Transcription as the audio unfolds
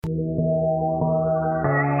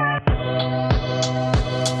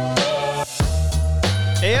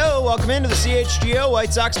Heyo, welcome into the CHGO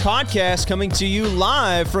White Sox Podcast, coming to you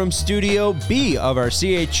live from Studio B of our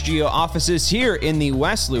CHGO offices here in the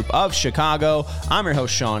West Loop of Chicago. I'm your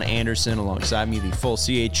host, Sean Anderson. Alongside me, the full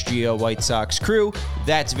CHGO White Sox crew.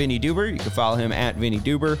 That's Vinny Duber. You can follow him at Vinny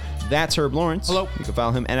Duber. That's Herb Lawrence. Hello. You can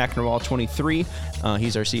follow him at Acknerwall23.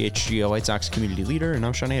 He's our CHGO White Sox community leader, and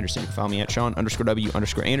I'm Sean Anderson. You can follow me at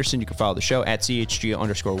Sean_W_Anderson. You can follow the show at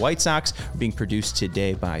CHGO_White Sox. We're being produced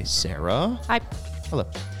today by Sarah. Hi. Hello.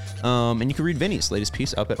 And you can read Vinny's latest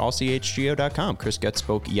piece up at allchgo.com. Chris Getz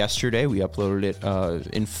spoke yesterday. We uploaded it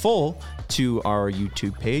in full to our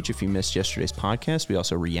YouTube page. If you missed yesterday's podcast, we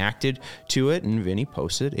also reacted to it, and Vinny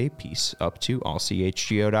posted a piece up to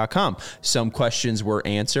allchgo.com. Some questions were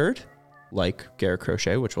answered, like Garrett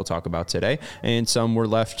Crochet, which we'll talk about today, and some were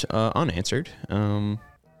left unanswered. Go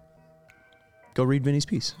read Vinny's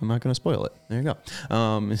piece. I'm not going to spoil it. There you go.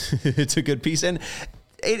 It's a good piece. And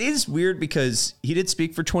it is weird because he did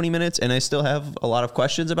speak for 20 minutes, and I still have a lot of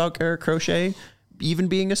questions about Garrett Crochet even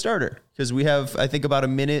being a starter, because we have, I think, about a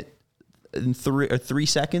minute and 3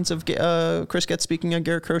 seconds of Chris Getz speaking on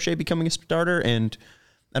Garrett Crochet becoming a starter, and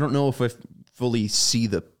I don't know if I fully see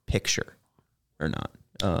the picture or not.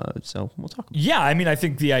 So we'll talk about it. Yeah, I mean, I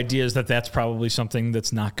think the idea is that that's probably something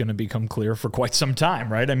that's not going to become clear for quite some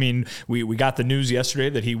time, right? I mean, we got the news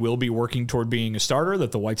yesterday that he will be working toward being a starter,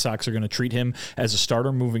 that the White Sox are going to treat him as a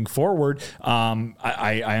starter moving forward.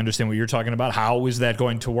 I understand what you're talking about. How is that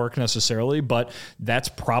going to work necessarily? But that's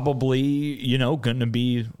probably, going to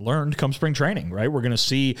be learned come spring training, right? We're going to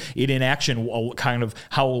see it in action, kind of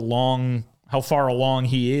how far along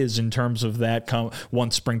he is in terms of that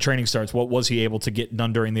once spring training starts. What was he able to get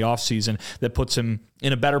done during the offseason that puts him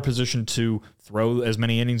in a better position to throw as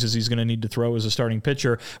many innings as he's going to need to throw as a starting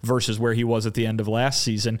pitcher versus where he was at the end of last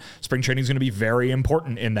season? Spring training is going to be very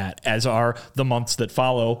important in that, as are the months that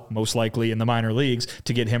follow, most likely in the minor leagues,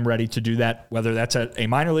 to get him ready to do that, whether that's at a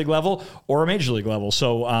minor league level or a major league level.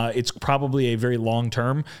 So it's probably a very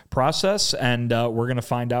long-term process, and we're going to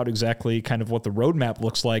find out exactly kind of what the roadmap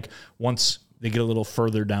looks like once they get a little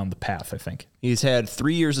further down the path, I think. He's had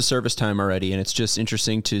 3 years of service time already, and it's just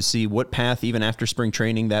interesting to see what path, even after spring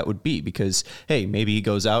training, that would be. Because, hey, maybe he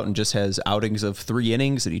goes out and just has outings of 3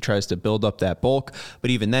 innings and he tries to build up that bulk.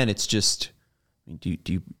 But even then, it's just, do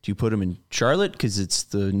you put him in Charlotte because it's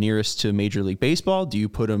the nearest to Major League Baseball? Do you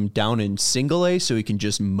put him down in Single A so he can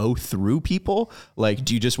just mow through people? Like,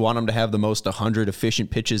 do you just want him to have the most 100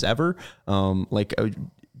 efficient pitches ever? Do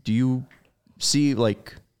you see,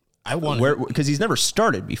 like... because he's never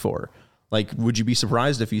started before. Like, would you be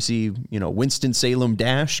surprised if you see, Winston-Salem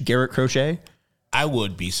Dash, Garrett Crochet? I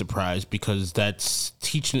would be surprised because that's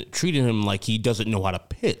treating him like he doesn't know how to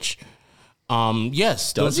pitch.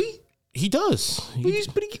 Yes. Does he? He does.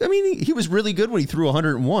 He was really good when he threw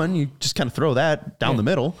 101. You just kind of throw that down the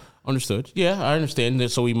middle. Understood. Yeah, I understand that.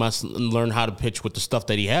 So he must learn how to pitch with the stuff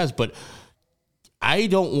that he has, but I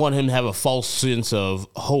don't want him to have a false sense of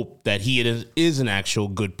hope that he is an actual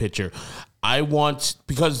good pitcher.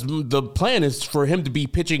 Because the plan is for him to be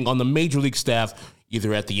pitching on the major league staff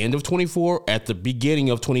either at the end of 24, at the beginning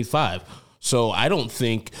of 25. So I don't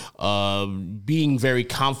think being very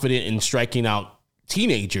confident in striking out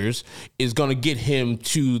teenagers is going to get him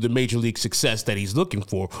to the major league success that he's looking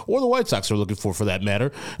for, or the White Sox are looking for that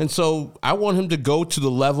matter. And so I want him to go to the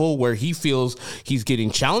level where he feels he's getting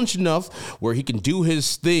challenged enough, where he can do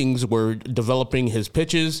his things, where developing his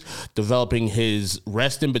pitches, developing his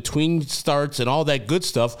rest in between starts and all that good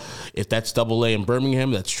stuff. If that's AA in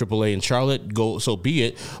Birmingham, that's AAA in Charlotte, so be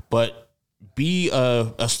it. But be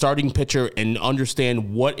a starting pitcher and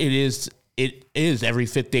understand what it is every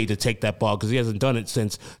fifth day to take that ball, because he hasn't done it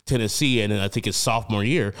since Tennessee, and I think his sophomore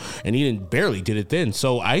year, and he barely did it then.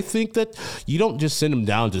 So I think that you don't just send him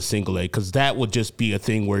down to Single A, because that would just be a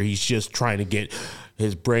thing where he's just trying to get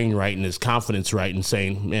his brain right and his confidence right and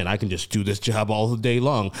saying, man, I can just do this job all day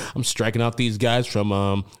long. I'm striking out these guys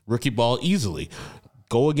from rookie ball easily.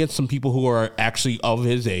 Go against some people who are actually of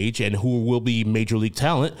his age and who will be major league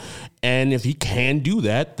talent. And if he can do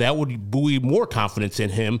that, that would buoy more confidence in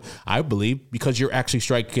him, I believe, because you're actually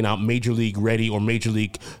striking out major league ready or major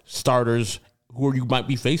league starters who you might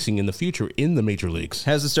be facing in the future in the major leagues.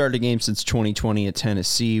 Hasn't started a game since 2020 at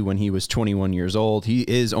Tennessee when he was 21 years old. He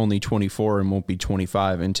is only 24 and won't be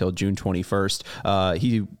 25 until June 21st.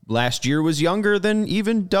 He last year was younger than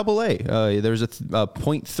even AA. There's a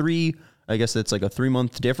 0.3. I guess that's like a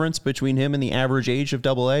 3-month difference between him and the average age of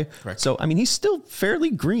AA. Correct. So, he's still fairly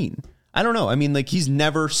green. I don't know. He's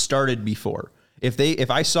never started before. If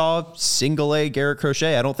I saw Single A Garrett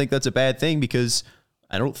Crochet, I don't think that's a bad thing, because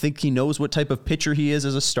I don't think he knows what type of pitcher he is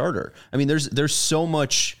as a starter. I mean, there's so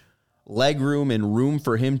much leg room and room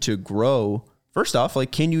for him to grow. First off,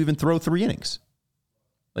 like, can you even throw 3 innings?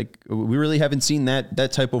 Like, we really haven't seen that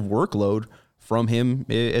type of workload from him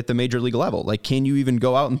at the major league level. Like, can you even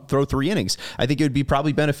go out and throw 3 innings? I think it would be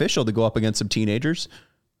probably beneficial to go up against some teenagers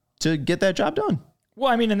to get that job done. Well,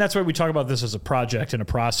 I mean, and that's why we talk about this as a project and a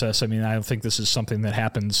process. I mean, I don't think this is something that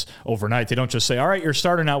happens overnight. They don't just say, all right, you're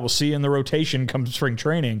starting out. We'll see you in the rotation come spring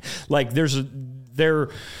training. Like,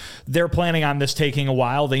 they're planning on this taking a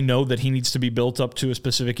while. They know that he needs to be built up to a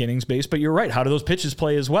specific innings base. But you're right. How do those pitches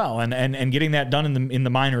play as well? And getting that done in the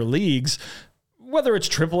minor leagues, whether it's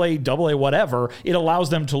AAA, AA, whatever, it allows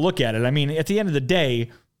them to look at it. I mean, at the end of the day,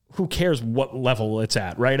 who cares what level it's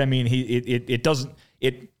at, right? I mean, it doesn't.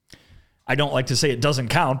 I don't like to say it doesn't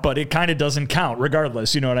count, but it kind of doesn't count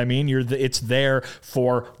regardless. You know what I mean? It's there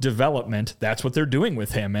for development. That's what they're doing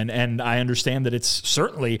with him. And I understand that it's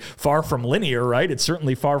certainly far from linear, right? It's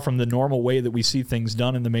certainly far from the normal way that we see things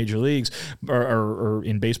done in the major leagues or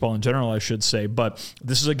in baseball in general, I should say. But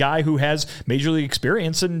this is a guy who has major league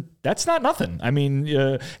experience, and that's not nothing. I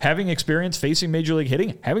mean, having experience facing major league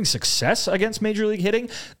hitting, having success against major league hitting,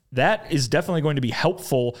 that is definitely going to be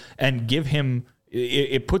helpful and give him.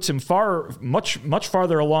 It puts him much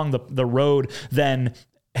farther along the road than,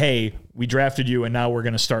 hey, we drafted you and now we're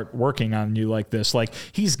going to start working on you like this. Like,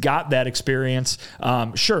 he's got that experience.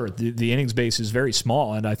 Sure, the innings base is very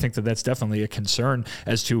small, and I think that that's definitely a concern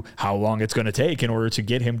as to how long it's going to take in order to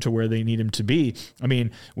get him to where they need him to be. I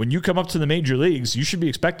mean, when you come up to the major leagues, you should be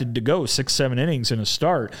expected to go 6-7 innings in a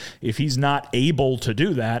start. If he's not able to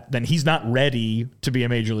do that, then he's not ready to be a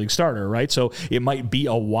major league starter, right? So it might be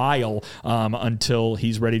a while until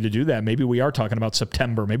he's ready to do that. Maybe we are talking about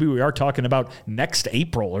September. Maybe we are talking about next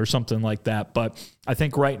April or something like that. But I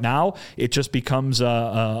think right now it just becomes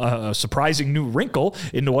a surprising new wrinkle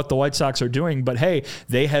into what the White Sox are doing. But hey,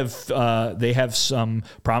 they have some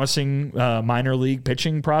promising minor league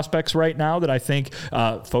pitching prospects right now that I think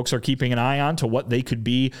folks are keeping an eye on to what they could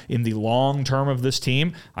be in the long term of this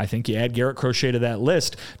team. I think you add Garrett Crochet to that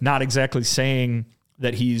list, not exactly saying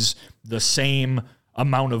that he's the same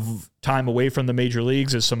amount of time away from the major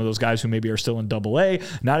leagues as some of those guys who maybe are still in AA.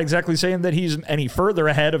 Not exactly saying that he's any further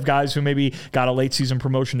ahead of guys who maybe got a late season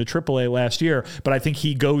promotion to AAA last year, but I think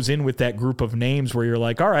he goes in with that group of names where you're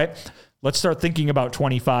like, all right, let's start thinking about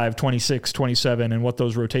 25, 26, 27 and what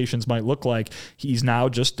those rotations might look like. He's now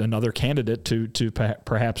just another candidate to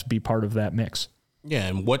perhaps be part of that mix. Yeah,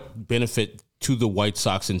 and what benefit to the White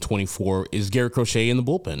Sox in 24 is Garrett Crochet in the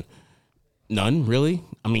bullpen? None, really.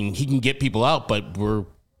 I mean, he can get people out, but we're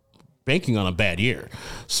banking on a bad year.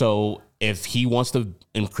 So if he wants to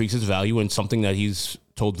increase his value in something that he's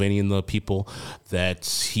told Vinny and the people that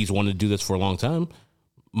he's wanted to do this for a long time,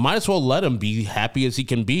 might as well let him be happy as he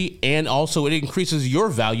can be. And also it increases your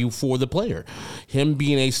value for the player. Him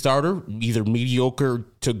being a starter, either mediocre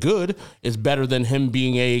to good, is better than him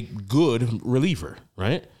being a good reliever,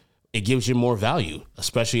 right? It gives you more value,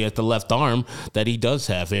 especially at the left arm that he does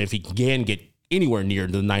have. And if he can get anywhere near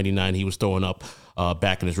the 99 he was throwing up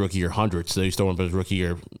back in his rookie year, 100, so he's throwing up his rookie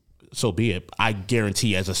year, so be it. I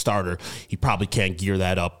guarantee as a starter, he probably can't gear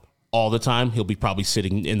that up all the time. He'll be probably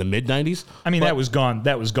sitting in the mid-90s. I mean, that was gone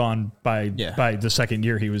by the second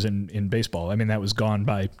year he was in baseball. I mean, that was gone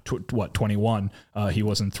by 21. He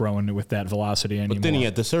wasn't throwing with that velocity anymore. But then he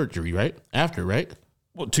had the surgery, right? After, right?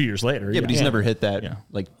 Well, 2 years later. Yeah, but he's never hit that. Yeah.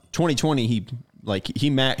 Like 2020,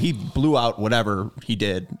 he blew out whatever he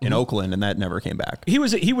did in Oakland, and that never came back. He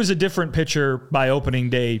was a different pitcher by opening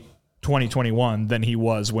day 2021 than he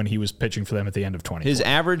was when he was pitching for them at the end of 2020. His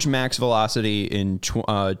average max velocity in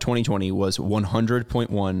 2020 was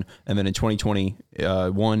 100.1, and then in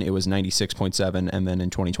 2021 it was 96.7, and then in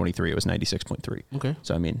 2023 it was 96.3. Okay.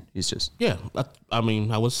 So I mean, he's just I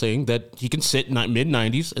mean, I was saying that he can sit mid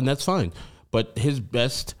 90s, and that's fine. But his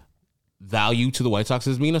best value to the White Sox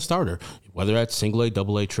is being a starter, whether that's single A,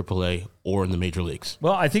 double A, triple A, or in the major leagues.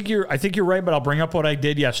 Well, I think you're right, but I'll bring up what I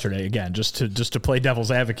did yesterday again, just to play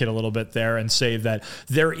devil's advocate a little bit there and say that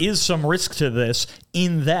there is some risk to this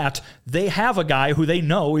in that they have a guy who they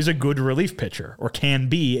know is a good relief pitcher or can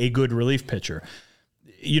be a good relief pitcher.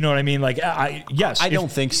 You know what I mean? Like, I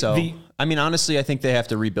don't think so. I mean, honestly, I think they have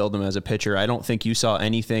to rebuild him as a pitcher. I don't think you saw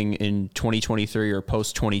anything in 2023 or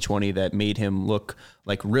post 2020 that made him look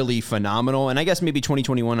like really phenomenal. And I guess maybe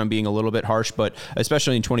 2021, I'm being a little bit harsh, but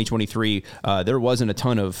especially in 2023, there wasn't a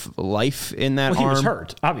ton of life in that arm. He was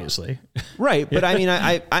hurt, obviously. Right. But I mean,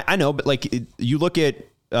 I know, but like you look at,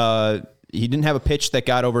 he didn't have a pitch that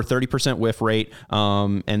got over 30% whiff rate.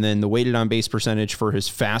 And then the weighted on base percentage for his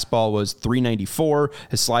fastball was 394,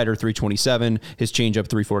 his slider 327, his changeup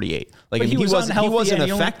 348. Like, he wasn't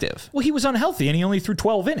effective. He was unhealthy and he only threw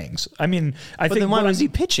 12 innings. I mean, but then why was he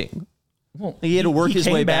pitching? Well, he had to work his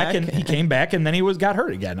way back. And he came back and then he got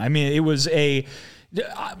hurt again. I mean, it was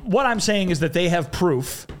what I'm saying is that they have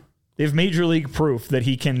proof. They have major league proof that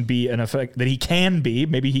he can be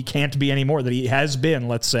maybe he can't be anymore, that he has been,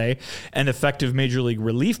 let's say, an effective major league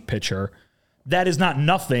relief pitcher. That is not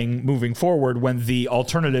nothing moving forward when the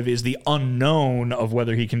alternative is the unknown of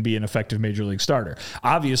whether he can be an effective major league starter.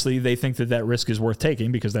 Obviously, they think that risk is worth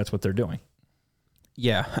taking because that's what they're doing.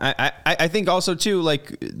 Yeah, I think also, too,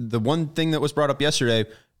 like the one thing that was brought up yesterday,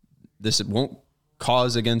 this won't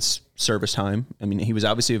cause against service time. I mean, he was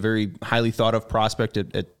obviously a very highly thought of prospect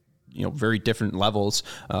at very different levels.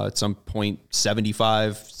 At some point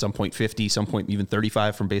 75, some point 50, some point even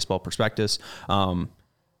 35 from Baseball Prospectus.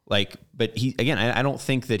 But he, again, I don't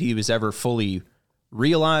think that he was ever fully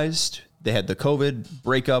realized. They had the COVID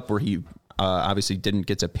breakup where he obviously didn't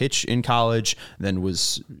get to pitch in college, then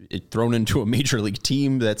was thrown into a major league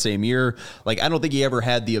team that same year. Like, I don't think he ever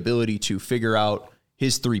had the ability to figure out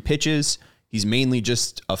his 3 pitches. He's mainly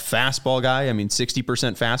just a fastball guy. I mean, 60%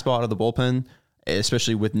 fastball out of the bullpen,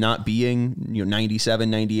 especially with not being 97,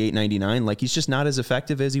 98, 99. Like, he's just not as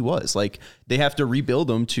effective as he was. Like, they have to rebuild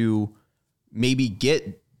him to maybe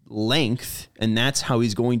get length, and that's how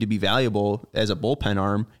he's going to be valuable as a bullpen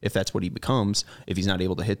arm if that's what he becomes. If he's not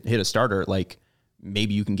able to hit a starter, like,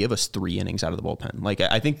 maybe you can give us 3 innings out of the bullpen. Like,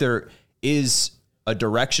 I think there is a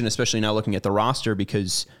direction, especially now looking at the roster,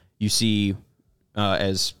 because you see,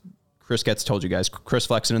 as Chris Getz told you guys, Chris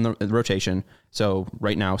Flexen in the rotation. So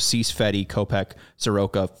right now, Cease, Fetty, Kopech,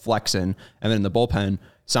 Soroka, Flexen, and then in the bullpen,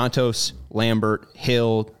 Santos, Lambert,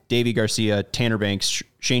 Hill, Davey Garcia, Tanner Banks,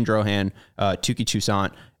 Shane Drohan, Tuki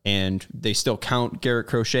Toussaint, and they still count Garrett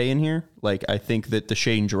Crochet in here. Like, I think that the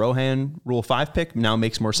Shane Drohan Rule 5 pick now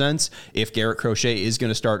makes more sense. If Garrett Crochet is going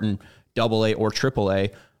to start in AA or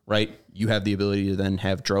AAA, right, you have the ability to then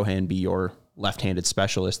have Drohan be your left-handed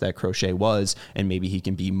specialist that Crochet was, and maybe he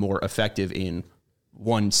can be more effective in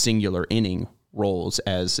one singular inning roles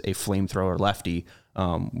as a flamethrower lefty,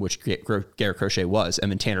 which Garrett Crochet was.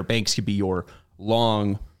 And then Tanner Banks could be your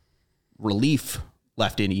long relief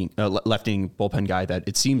left-inning bullpen guy that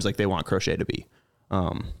it seems like they want Crochet to be.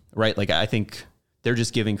 Right? Like, I think they're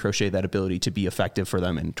just giving Crochet that ability to be effective for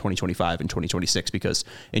them in 2025 and 2026, because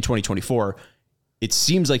in 2024, it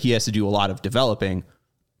seems like he has to do a lot of developing.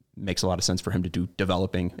 Makes a lot of sense for him to do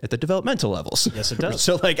developing at the developmental levels. Yes, it does.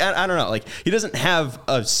 So, like, I don't know. Like, he doesn't have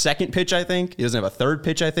a second pitch, I think. He doesn't have a third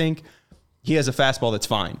pitch, I think. He has a fastball that's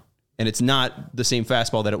fine. And it's not the same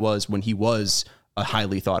fastball that it was when he was a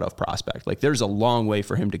highly thought of prospect. Like, there's a long way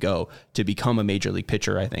for him to go to become a major league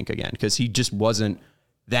pitcher, I think, again, because he just wasn't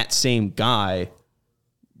that same guy,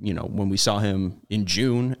 when we saw him in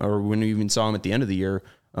June, or when we even saw him at the end of the year,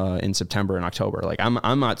 in September and October. Like,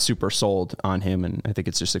 I'm not super sold on him, and I think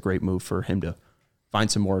it's just a great move for him to find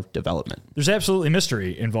some more development. There's absolutely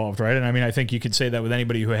mystery involved, right? And I mean, I think you could say that with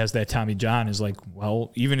anybody who has that Tommy John is like,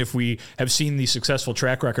 well, even if we have seen the successful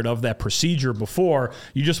track record of that procedure before,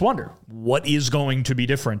 you just wonder what is going to be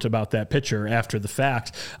different about that pitcher after the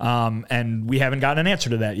fact. And we haven't gotten an answer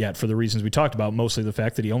to that yet for the reasons we talked about, mostly the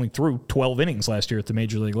fact that he only threw 12 innings last year at the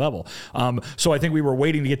major league level. So I think we were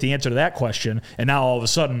waiting to get the answer to that question. And now all of a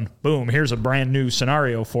sudden, boom, here's a brand new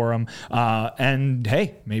scenario for him. And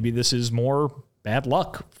hey, maybe this is more bad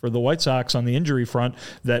luck for the White Sox on the injury front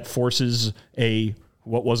that forces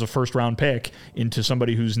what was a first-round pick into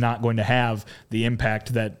somebody who's not going to have the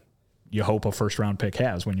impact that you hope a first-round pick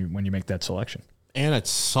has when you make that selection. And I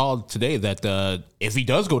saw today that if he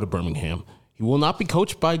does go to Birmingham, he will not be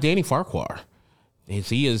coached by Danny Farquhar.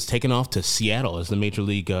 He is taken off to Seattle as the major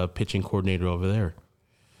league pitching coordinator over there.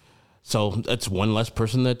 So that's one less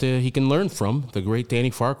person that he can learn from, the great Danny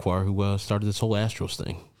Farquhar, who started this whole Astros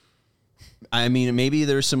thing. I mean, maybe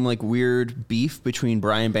there's some like weird beef between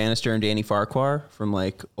Brian Bannister and Danny Farquhar from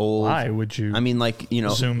like old. Why would you? I mean, like,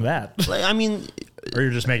 assume that. Like, I mean, or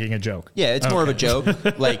you're just making a joke. Yeah, it's more of a joke.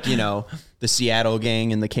 Like, the Seattle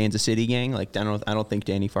gang and the Kansas City gang. Like, I don't think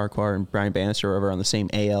Danny Farquhar and Brian Bannister are ever on the same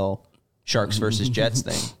AL Sharks versus Jets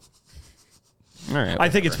thing. All right, I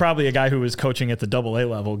think it's probably a guy who was coaching at the AA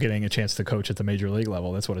level getting a chance to coach at the major league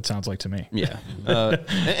level. That's what it sounds like to me. Yeah.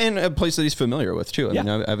 And a place that he's familiar with, too. I mean,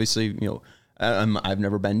 obviously, I've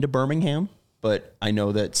never been to Birmingham. but I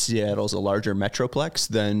know that Seattle's a larger metroplex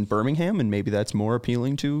than Birmingham, and maybe that's more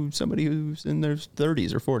appealing to somebody who's in their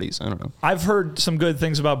 30s or 40s. I don't know. I've heard some good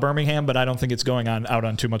things about Birmingham, but I don't think it's going out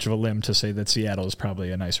on too much of a limb to say that Seattle is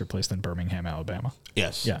probably a nicer place than Birmingham, Alabama.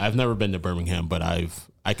 Yes. Yeah. I've never been to Birmingham, but I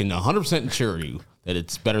can 100% assure you that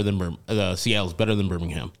it's better than Seattle's better than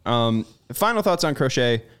Birmingham. Final thoughts on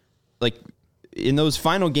Crochet. Like, in those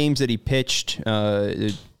final games that he pitched,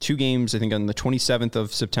 2 games, I think on the 27th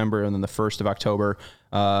of September and then the 1st of October,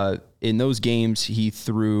 in those games, he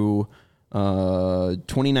threw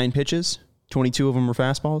 29 pitches, 22 of them were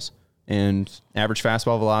fastballs, and average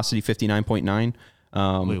fastball velocity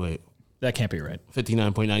 59.9. Wait. That can't be right.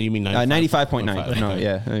 59.9, you mean 95.9. No,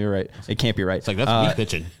 yeah, you're right. It can't be right. It's like, that's weak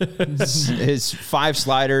pitching. His 5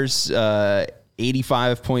 sliders,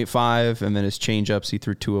 85.5, and then his changeups, he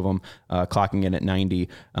threw 2 of them, clocking in at 90.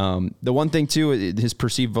 The one thing, too, his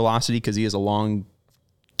perceived velocity, because he is a long,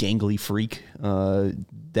 gangly freak,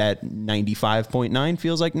 that 95.9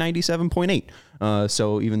 feels like 97.8.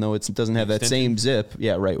 So even though it doesn't have that same zip,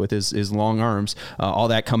 yeah, right, with his long arms, all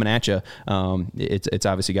that coming at you, it's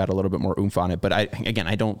obviously got a little bit more oomph on it. But I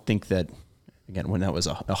don't think that, again, when that was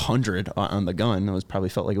 100 on the gun, it was probably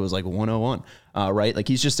felt like it was like 101, right? Like,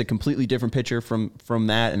 he's just a completely different pitcher from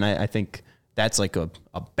that, and I think that's like a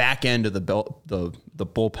back end of the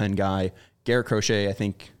bullpen guy. Garrett Crochet, I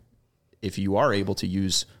think, if you are able to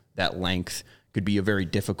use that length, could be a very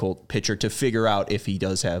difficult pitcher to figure out if he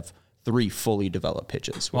does have 3 fully developed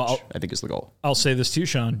pitches, which I think is the goal. I'll say this too,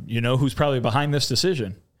 Sean. You know who's probably behind this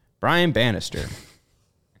decision? Brian Bannister,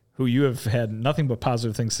 who you have had nothing but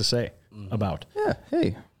positive things to say about. Yeah,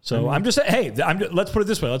 hey. So let's put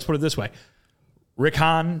it this way. Rick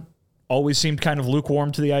Hahn always seemed kind of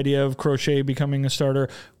lukewarm to the idea of Crochet becoming a starter.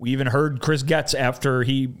 We even heard Chris Getz after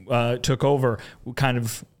he took over kind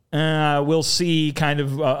of, we'll see kind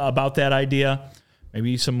of about that idea.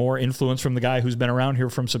 Maybe some more influence from the guy who's been around here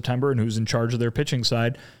from September and who's in charge of their pitching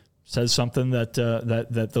side says something that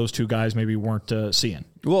that those 2 guys maybe weren't seeing.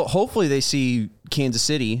 Well, hopefully they see Kansas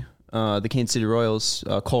City, the Kansas City Royals,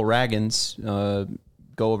 Cole Raggins, go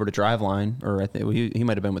over to Driveline, or I think he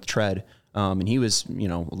might have been with Tread, and he was,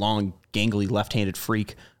 a long, gangly, left-handed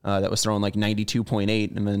freak that was throwing like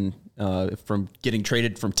 92.8, and then from getting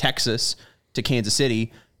traded from Texas to Kansas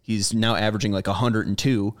City, he's now averaging like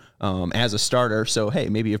 102 as a starter. So, hey,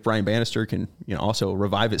 maybe if Brian Bannister can, also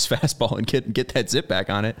revive his fastball and get that zip back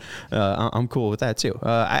on it, I'm cool with that too.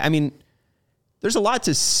 I mean, there's a lot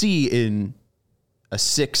to see in a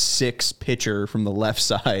 6'6" pitcher from the left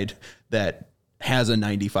side that has a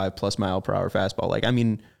 95+ mile per hour fastball. Like, I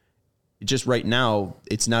mean, just right now,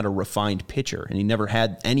 it's not a refined pitcher, and he never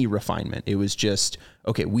had any refinement. It was just,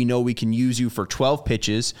 okay, we know we can use you for 12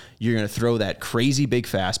 pitches. You're going to throw that crazy big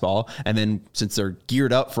fastball, and then since they're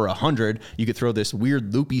geared up for 100, you could throw this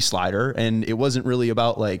weird loopy slider, and it wasn't really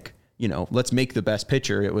about like, let's make the best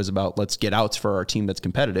pitcher. It was about let's get outs for our team that's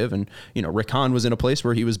competitive, and, Rick Hahn was in a place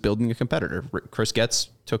where he was building a competitor. Chris Getz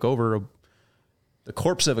took over the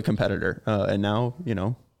corpse of a competitor, and now,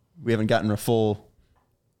 we haven't gotten a full...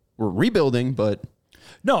 We're rebuilding, but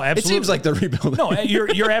no, absolutely. It seems like they're rebuilding. No,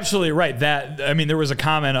 you're absolutely right. There was a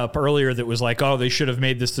comment up earlier that was like, oh, they should have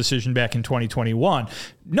made this decision back in 2021.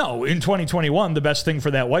 No, in 2021, the best thing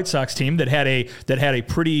for that White Sox team that had a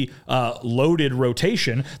pretty loaded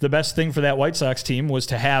rotation, the best thing for that White Sox team was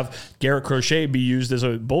to have Garrett Crochet be used as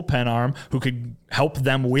a bullpen arm who could help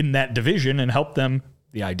them win that division and help them.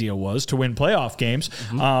 The idea was to win playoff games.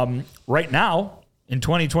 Mm-hmm. Right now, in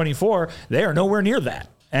 2024, they are nowhere near that.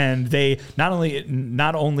 And they not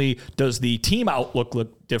only does the team outlook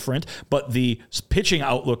look different, but the pitching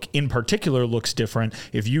outlook in particular looks different.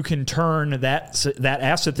 If you can turn that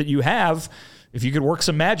asset that you have, if you could work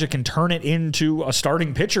some magic and turn it into a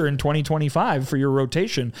starting pitcher in 2025 for your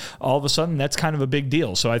rotation, all of a sudden that's kind of a big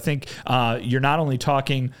deal. So I think you're not only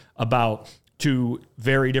talking about 2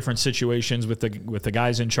 very different situations with the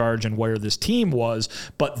guys in charge and where this team was,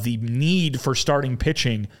 but the need for starting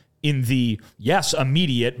pitching in the, yes,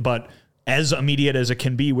 immediate, but as immediate as it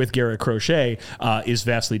can be with Garrett Crochet, is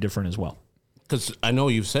vastly different as well. Because I know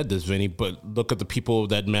you've said this, Vinny, but look at the people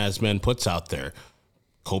that Mazman puts out there.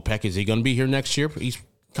 Kopech, is he going to be here next year? He's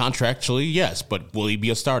contractually, yes, but will he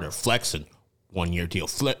be a starter? Flexen, 1-year deal.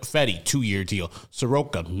 Fetty, 2-year deal.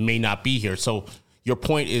 Soroka may not be here. So your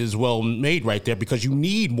point is well made right there, because you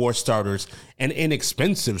need more starters and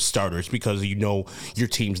inexpensive starters, because your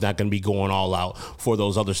team's not going to be going all out for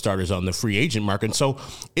those other starters on the free agent market. And so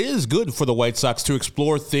it is good for the White Sox to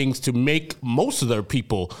explore things to make most of their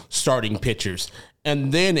people starting pitchers.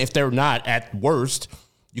 And then if they're not, at worst,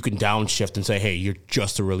 you can downshift and say, hey, you're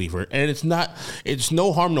just a reliever. And it's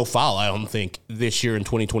no harm, no foul, I don't think, this year in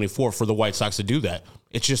 2024 for the White Sox to do that.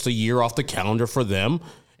 It's just a year off the calendar for them.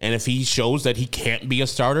 And if he shows that he can't be a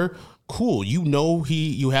starter, cool.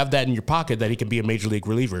 You have that in your pocket that he can be a major league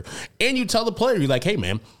reliever. And you tell the player, you're like, hey,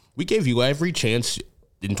 man, we gave you every chance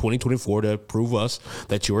in 2024 to prove us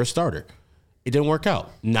that you're a starter. It didn't work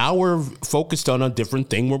out. Now we're focused on a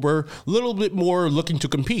different thing where we're a little bit more looking to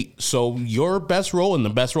compete. So your best role and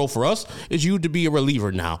the best role for us is you to be a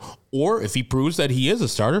reliever now. Or if he proves that he is a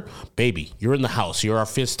starter, baby, you're in the house. You're our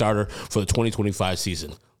 5th starter for the 2025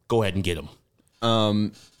 season. Go ahead and get him.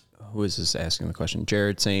 Who is this asking the question?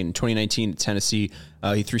 Jared saying in 2019 at Tennessee,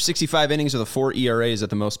 he threw 65 innings with a 4 ERA. Is that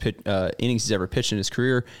the most innings he's ever pitched in his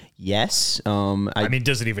career? Yes. I mean,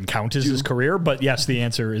 does it even count as his career? But yes, the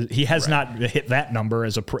answer is he has not hit that number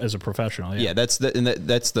as a professional. Yeah, that's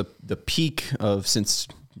the peak of since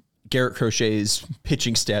Garrett Crochet's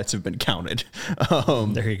pitching stats have been counted.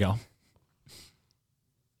 There you go.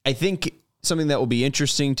 I think something that will be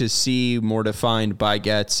interesting to see more defined by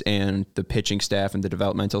Getz and the pitching staff and the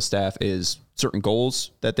developmental staff is certain goals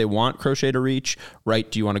that they want Crochet to reach, right?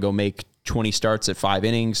 Do you want to go make 20 starts at 5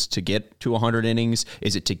 innings to get to 100 innings?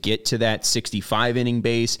 Is it to get to that 65 inning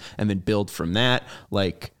base and then build from that?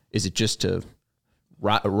 Like, is it just to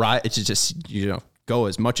it's just, go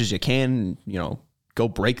as much as you can, go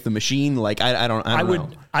break the machine? Like, I don't know.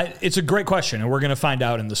 It's a great question, and we're going to find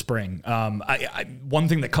out in the spring. One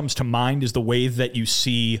thing that comes to mind is the way that you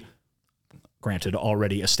see, granted,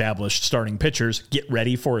 already established starting pitchers get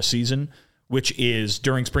ready for a season, which is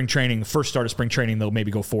during spring training, the first start of spring training, they'll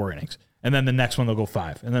maybe go 4 innings. And then the next one, they'll go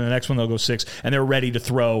 5. And then the next one, they'll go 6. And they're ready to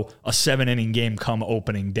throw a 7-inning game come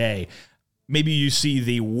opening day. Maybe you see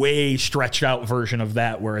the way stretched out version of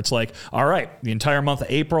that where it's like, all right, the entire month of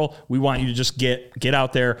April, we want you to just get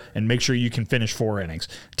out there and make sure you can finish 4 innings.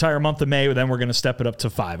 Entire month of May, then we're going to step it up to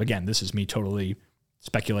 5. Again, this is me totally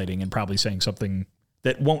speculating and probably saying something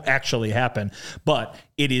that won't actually happen, but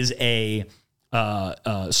it is a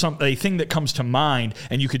thing that comes to mind,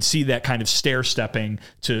 and you could see that kind of stair-stepping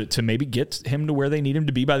to maybe get him to where they need him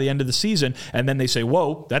to be by the end of the season, and then they say,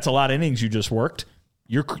 whoa, that's a lot of innings you just worked.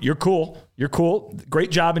 You're cool. You're cool.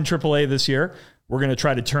 Great job in AAA this year. We're going to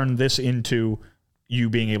try to turn this into you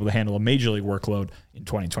being able to handle a major league workload in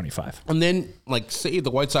 2025. And then, say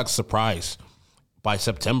the White Sox surprise by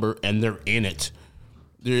September, and they're in it.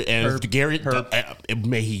 And Garrett,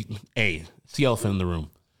 it's the elephant in the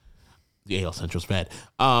room. The AL Central's bad.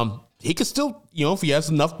 He could still, if he has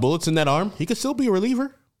enough bullets in that arm, he could still be a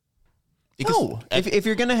reliever. If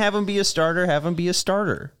you're going to have him be a starter, have him be a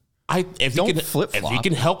starter. If he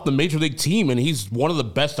can help the major league team, and he's one of the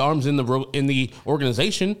best arms in the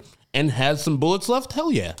organization, and has some bullets left, hell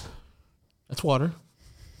yeah, that's water.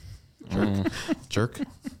 Jerk.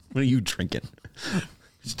 What are you drinking?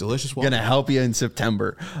 It's delicious water. Gonna help you in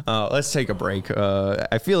September. Let's take a break.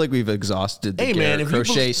 I feel like we've exhausted the Garrett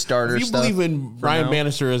Crochet starter stuff. If you believe in Ryan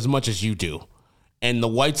Bannister as much as you do, and the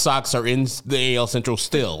White Sox are in the AL Central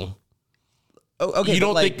still, you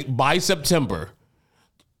don't think by September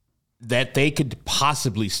that they could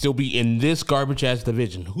possibly still be in this garbage-ass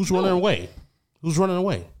division? Who's running away?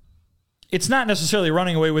 It's not necessarily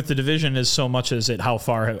running away with the division as so much as how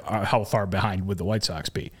far behind would the White Sox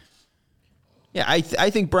be. Yeah, I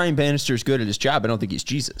think Brian Bannister is good at his job. I don't think he's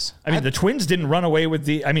Jesus. I mean, the Twins didn't run away with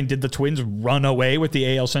did the Twins run away with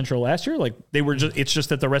the AL Central last year? Like, they were just, it's just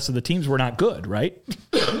that the rest of the teams were not good, right?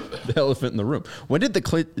 The elephant in the room. When did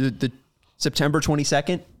the September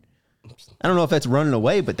 22nd? I don't know if that's running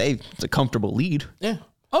away, but it's a comfortable lead. Yeah.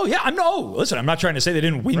 Oh, yeah. Listen, I'm not trying to say they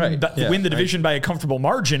didn't win the division by a comfortable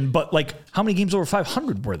margin, but how many games over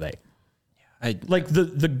 500 were they?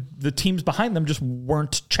 The teams behind them just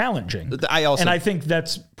weren't challenging. And I think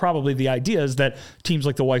that's probably the idea, is that teams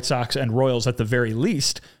like the White Sox and Royals, at the very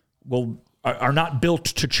least, are not built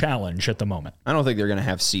to challenge at the moment. I don't think they're going to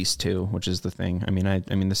have Cease too, which is the thing. I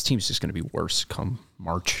mean, this team's just going to be worse come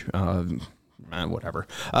March. Whatever.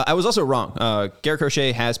 I was also wrong. Garrett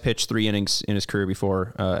Crochet has pitched 3 innings in his career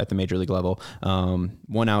before at the major league level.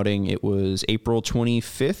 One outing, it was April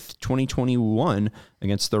 25th, 2021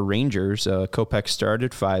 against the Rangers. Kopech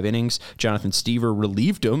started 5 innings. Jonathan Stever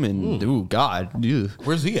relieved him, and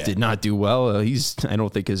where's he at? Did not do well. I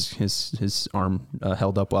don't think his arm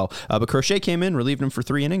held up well. But Crochet came in, relieved him for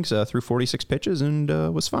 3 innings, threw 46 pitches, and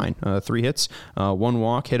was fine. 3 hits, 1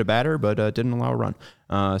 walk, hit a batter, but didn't allow a run.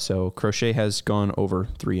 So Crochet has gone over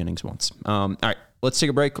 3 innings once. All right, let's take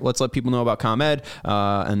a break. Let's let people know about ComEd,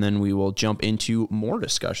 and then we will jump into more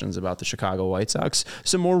discussions about the Chicago White Sox,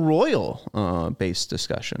 some more Royal-based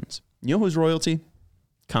discussions. You know who's royalty?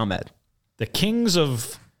 ComEd. The kings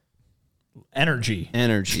of Energy.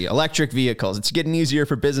 Electric vehicles. It's getting easier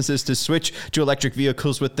for businesses to switch to electric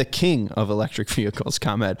vehicles with the king of electric vehicles,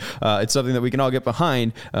 ComEd. It's something that we can all get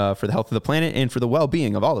behind for the health of the planet and for the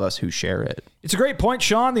well-being of all of us who share it. It's a great point,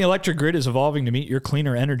 Sean. The electric grid is evolving to meet your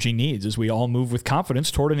cleaner energy needs as we all move with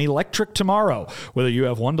confidence toward an electric tomorrow. Whether you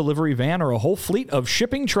have one delivery van or a whole fleet of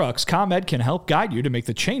shipping trucks, ComEd can help guide you to make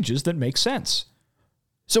the changes that make sense.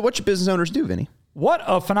 So what should business owners do, Vinny? What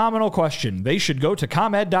a phenomenal question. They should go to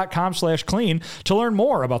ComEd.com/clean to learn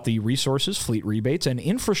more about the resources, fleet rebates, and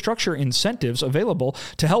infrastructure incentives available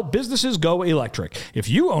to help businesses go electric. If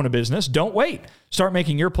you own a business, don't wait. Start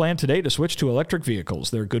making your plan today to switch to electric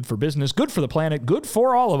vehicles. They're good for business, good for the planet, good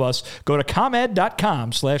for all of us. Go to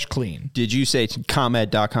ComEd.com/clean. Did you say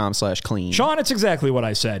ComEd.com/clean? Sean, it's exactly what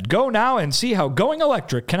I said. Go now and see how going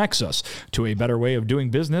electric connects us to a better way of doing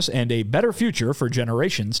business and a better future for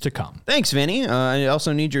generations to come. Thanks, Vinny. I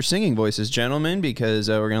also need your singing voices, gentlemen, because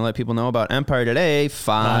we're going to let people know about Empire today.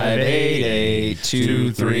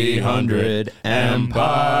 588-2300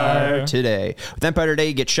 Empire today. With Empire today,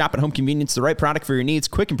 you get shop at home convenience, the right product for your needs,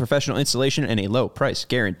 quick and professional installation, and a low price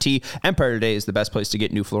guarantee. Empire today is the best place to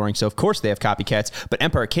get new flooring, so of course they have copycats, but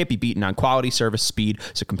Empire can't be beaten on quality, service, speed,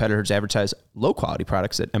 so competitors advertise low quality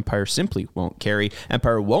products that Empire simply won't carry.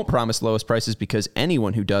 Empire won't promise lowest prices because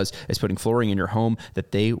anyone who does is putting flooring in your home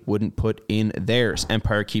that they wouldn't put in theirs.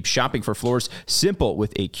 Empire keeps shopping for floors simple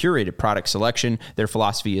with a curated product selection. Their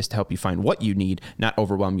philosophy is to help you find what you need, not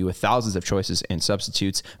overwhelm you with thousands of choices and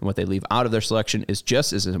substitutes, and what they leave out of their selection is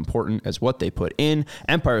just as important as what they put in.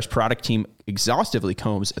 Empire's product team exhaustively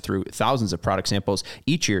combs through thousands of product samples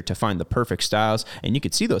each year to find the perfect styles, and you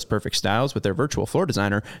can see those perfect styles with their virtual floor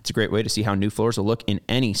designer. It's a great way to see how new floors will look in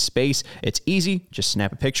any space. It's easy. Just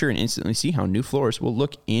snap a picture and instantly see how new floors will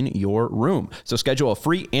look in your room. So schedule a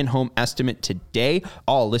free in-home estimate today.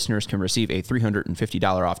 All listeners can receive a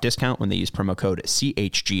 $350 off discount when they use promo code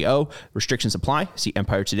CHGO. Restrictions apply. See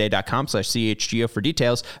EmpireToday.com/CHGO for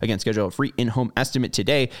details. Again, schedule a free in-home estimate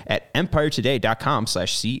today at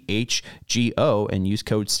EmpireToday.com/CHGO and use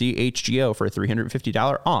code CHGO for a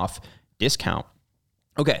 $350 off discount.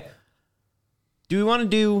 Okay. Do we want to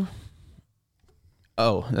do...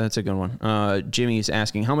 Oh, that's a good one. Jimmy's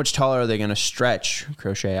asking, how much taller are they going to stretch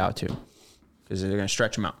Crochet out to? Because they're going to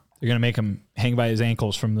stretch him out. They're going to make him hang by his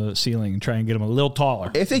ankles from the ceiling and try and get him a little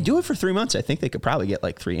taller. If they do it for 3 months, I think they could probably get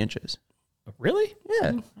like 3 inches. Really?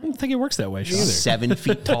 Yeah. I don't think it works that way. Either. 7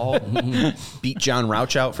 feet tall. Beat John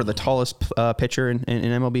Rauch out for the tallest pitcher in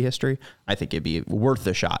MLB history. I think it'd be worth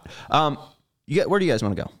the shot. Where do you guys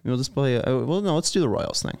want to go? We'll just play. Let's do the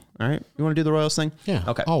Royals thing. All right. You want to do the Royals thing? Yeah.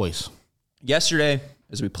 Okay. Always. Yesterday,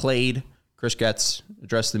 as we played, Chris Getz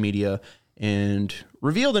addressed the media and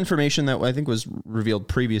revealed information that I think was revealed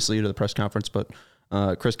previously to the press conference, but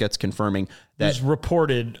Chris Getz confirming that. It was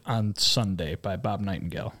reported on Sunday by Bob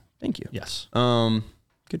Nightingale. Thank you. Yes.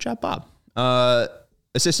 Good job, Bob.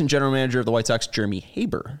 Assistant General Manager of the White Sox, Jeremy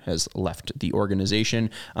Haber, has left the organization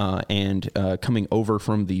and coming over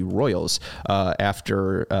from the Royals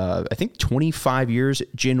after, I think, 25 years.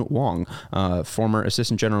 Jin Wong, former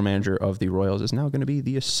Assistant General Manager of the Royals, is now going to be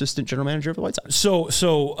the Assistant General Manager of the White Sox.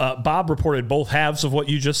 So Bob reported both halves of what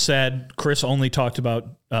you just said. Chris only talked about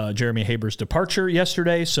Jeremy Haber's departure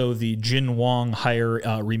yesterday, so the Jin Wong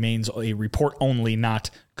hire remains a report only, not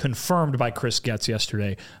confirmed by Chris Getz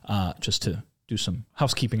yesterday, just to do some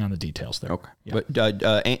housekeeping on the details there. Okay. Yeah. But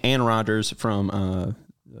Ann Rodgers from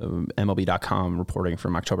MLB.com reporting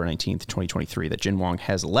from October 19th, 2023, that Jin Wong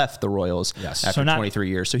has left the Royals after 23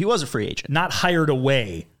 years. So he was a free agent. Not hired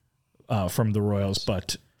away from the Royals,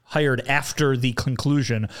 but hired after the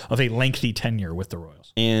conclusion of a lengthy tenure with the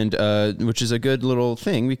Royals. And which is a good little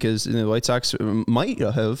thing because the White Sox might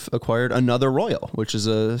have acquired another Royal, which is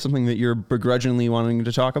something that you're begrudgingly wanting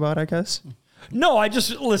to talk about, I guess. No, I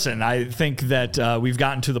think that we've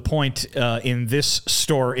gotten to the point in this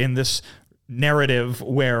narrative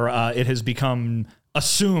where it has become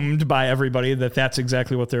assumed by everybody that that's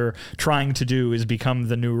exactly what they're trying to do, is become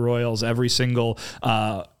the new Royals. Every single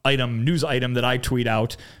news item that I tweet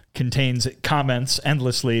out contains comments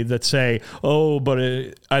endlessly that say,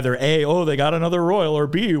 but either A, they got another Royal, or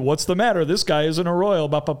B, what's the matter? This guy isn't a Royal,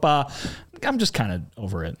 I'm just kind of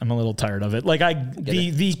over it. I'm a little tired of it.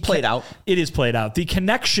 It's played out. It is played out. The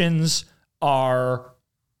connections are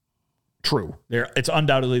true. It's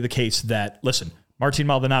undoubtedly the case that, listen, Martin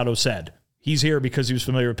Maldonado said he's here because he was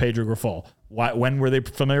familiar with Pedro Grifol. When were they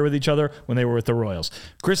familiar with each other? When they were with the Royals.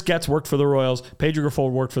 Chris Getz worked for the Royals. Pedro Grifol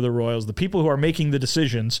worked for the Royals. The people who are making the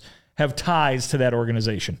decisions have ties to that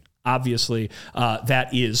organization. Obviously, that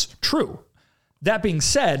is true. That being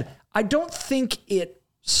said, I don't think it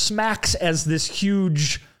smacks as this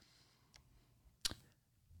huge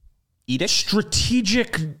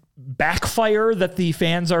strategic backfire that the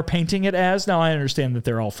fans are painting it as. Now, I understand that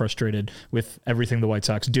they're all frustrated with everything the White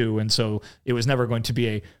Sox do, and so it was never going to be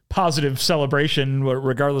a positive celebration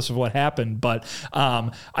regardless of what happened. But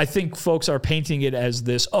I think folks are painting it as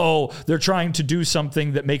this, they're trying to do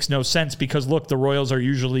something that makes no sense because, look, the Royals are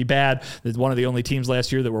usually bad. They're one of the only teams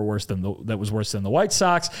last year that was worse than the White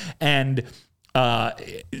Sox, and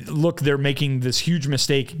look, they're making this huge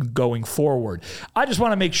mistake going forward. I just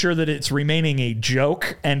want to make sure that it's remaining a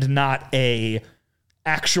joke and not a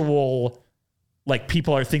actual, like,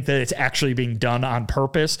 people think that it's actually being done on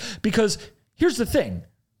purpose. Because here's the thing.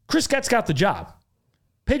 Chris Getz got the job.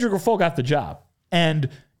 Pedro Grifol got the job. And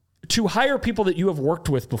to hire people that you have worked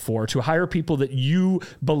with before, to hire people that you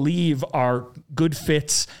believe are good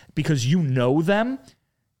fits because you know them,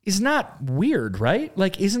 is not weird, right?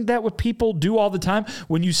 Like, isn't that what people do all the time?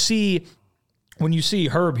 When you see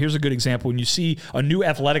Herb, here's a good example. When you see a new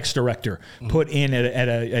athletics director put in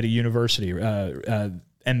at a university,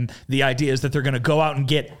 and the idea is that they're going to go out and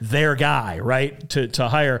get their guy, right, to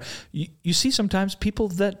hire. You see sometimes people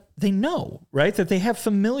that they know, right, that they have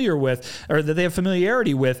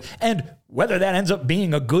familiarity with, and whether that ends up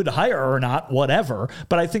being a good hire or not, whatever.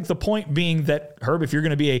 But I think the point being that, Herb, if you're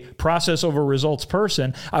going to be a process over results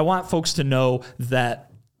person, I want folks to know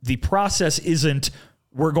that the process isn't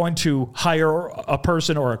we're going to hire a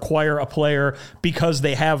person or acquire a player because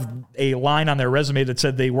they have a line on their resume that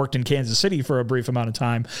said they worked in Kansas City for a brief amount of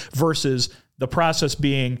time, versus the process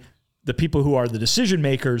being the people who are the decision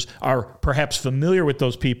makers are perhaps familiar with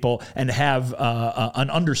those people and have an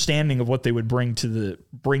understanding of what they would bring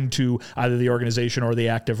to either the organization or the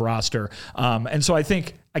active roster. And so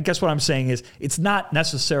I guess what I'm saying is it's not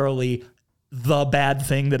necessarily the bad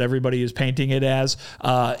thing that everybody is painting it as.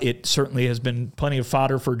 It certainly has been plenty of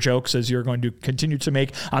fodder for jokes, as you're going to continue to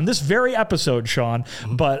make on this very episode, Sean.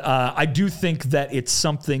 Mm-hmm. But I do think that it's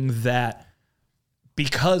something that,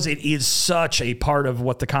 because it is such a part of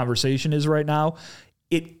what the conversation is right now,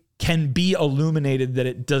 it can be illuminated that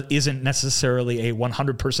it isn't necessarily a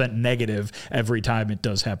 100% negative every time it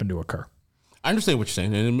does happen to occur. I understand what you're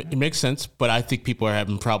saying, and it makes sense, but I think people are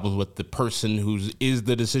having problems with the person who is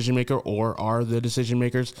the decision maker or are the decision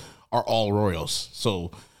makers are all Royals.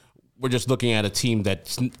 So we're just looking at a team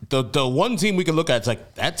that's the one team we can look at. It's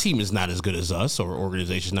like, that team is not as good as us, or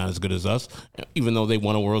organization not as good as us, even though they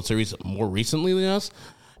won a World Series more recently than us.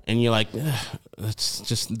 And you're like, that's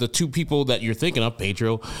just the two people that you're thinking of,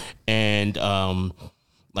 Pedro and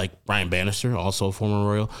like Brian Bannister, also a former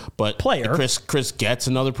Royal, but player. Chris Getz,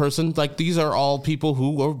 another person. Like, these are all people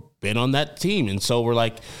who have been on that team. And so we're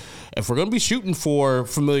like, if we're going to be shooting for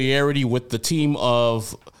familiarity with the team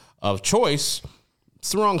of choice,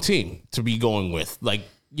 it's the wrong team to be going with. Like,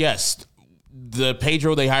 yes, the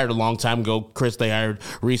Pedro they hired a long time ago, Chris they hired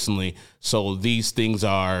recently. So these things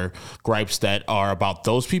are gripes that are about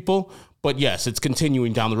those people. But yes, it's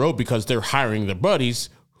continuing down the road because they're hiring their buddies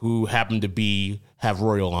who happen to have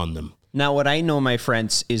Royal on them. Now, what I know, my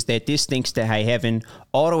friends, is that this stinks to high heaven,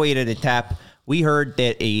 all the way to the top. We heard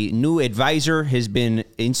that a new advisor has been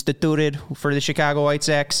instituted for the Chicago White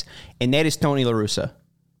Sox, and that is Tony La Russa.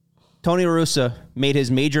 Tony La Russa made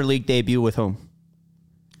his major league debut with whom?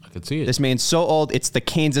 I could see it. This man's so old, it's the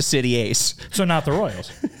Kansas City Ace. So not the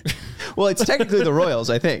Royals. Well, it's technically the Royals,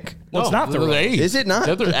 I think. Well, it's not the Royals. A's. Is it not?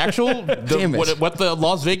 They're the actual, what the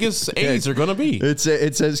Las Vegas A's are going to be. It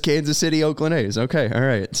says Kansas City Oakland A's. Okay, all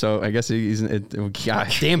right. So I guess God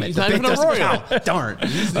damn it. He's not even a Royal. Darn.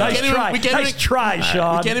 Nice try,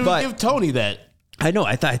 Sean. We can't even give Tony that. I know.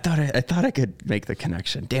 I thought I could make the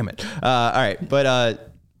connection. Damn it. All right,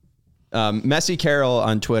 but Messi Carroll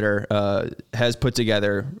on Twitter has put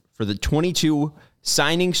together for the 22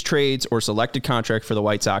 signings, trades, or selected contract for the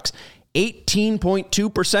White Sox,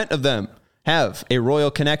 18.2% of them have a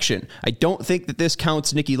Royal connection. I don't think that this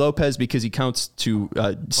counts Nicky Lopez because he counts to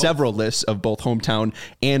several lists of both hometown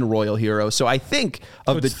and Royal heroes. So I think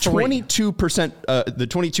of the 22%, the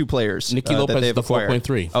 22 players, Nicky Lopez that is the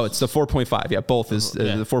 4.3. Oh, it's the 4.5. Yeah, both is the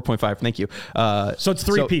 4.5. Thank you. So it's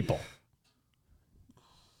three people.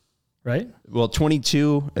 Right? Well,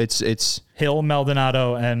 22, it's Hill,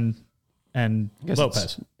 Maldonado, and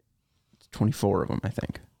Lopez. It's 24 of them, I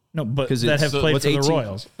think. No, but that have played for 18? The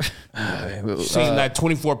Royals. Seeing that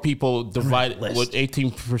 24 people divided, with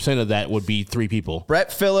 18% of that would be three people.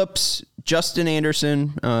 Brett Phillips, Justin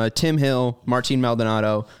Anderson, Tim Hill, Martin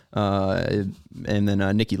Maldonado, and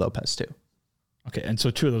then Nicky Lopez, too. Okay, and so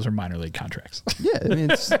two of those are minor league contracts. Yeah, I mean,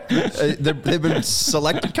 they've been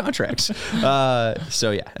selected contracts.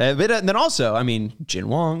 So, yeah. But then also, I mean, Jin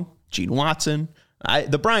Wong, Gene Watson,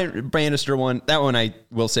 The Brian Bannister one, that one I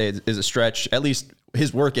will say is a stretch. At least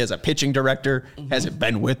his work as a pitching director hasn't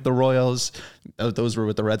been with the Royals. Those were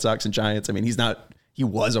with the Red Sox and Giants. I mean, he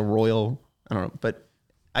was a Royal. I don't know, but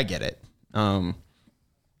I get it. And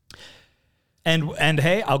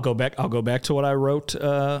hey, I'll go back to what I wrote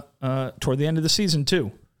toward the end of the season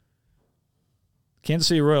too. Kansas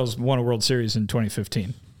City Royals won a World Series in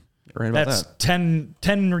 2015. Right about That's that.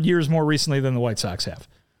 10 years more recently than the White Sox have.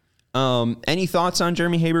 Any thoughts on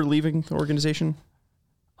Jeremy Haber leaving the organization?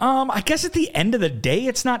 I guess at the end of the day,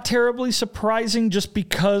 it's not terribly surprising just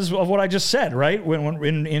because of what I just said, right?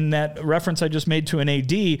 When in that reference I just made to an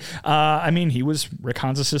AD, I mean, he was Rick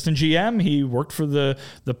Hahn's assistant GM. He worked for the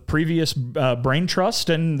previous Brain Trust,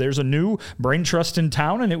 and there's a new Brain Trust in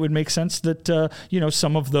town, and it would make sense that,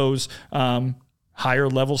 some of those higher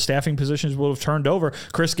level staffing positions will have turned over.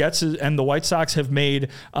 Chris Getz and the White Sox have made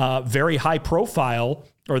very high profile,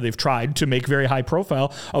 or they've tried to make very high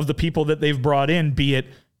profile of the people that they've brought in, be it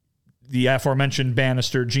the aforementioned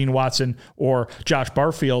Bannister, Gene Watson, or Josh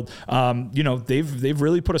Barfield. They've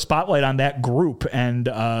really put a spotlight on that group, and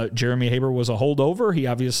Jeremy Haber was a holdover. He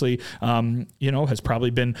obviously, has probably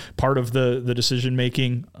been part of the decision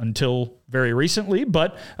making until very recently,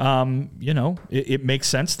 but it makes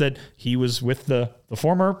sense that he was with the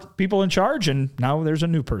former people in charge, and now there's a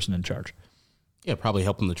new person in charge. Yeah, probably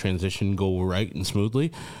helping the transition go right and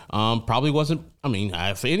smoothly. Probably wasn't,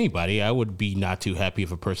 if anybody, I would be not too happy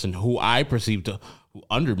if a person who I perceived who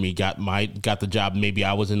under me got the job maybe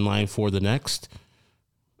I was in line for the next.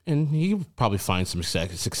 And he would probably find some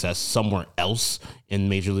success somewhere else in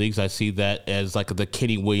major leagues. I see that as like the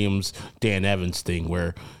Kenny Williams, Dan Evans thing,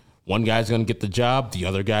 where one guy's going to get the job, the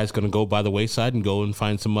other guy's going to go by the wayside and go and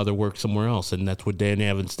find some other work somewhere else. And that's what Dan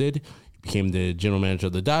Evans did. Became the general manager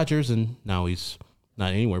of the Dodgers, and now he's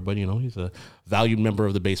not anywhere, but, he's a valued member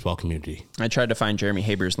of the baseball community. I tried to find Jeremy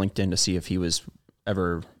Haber's LinkedIn to see if he was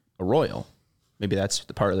ever a Royal. Maybe that's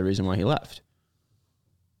the part of the reason why he left.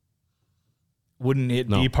 Wouldn't it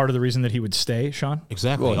be part of the reason that he would stay, Sean?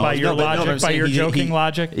 Exactly. Well, by your logic, by your joking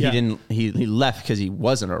logic? He didn't. He left because he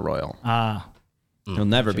wasn't a Royal. He'll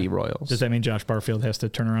never be Royals. Does that mean Josh Barfield has to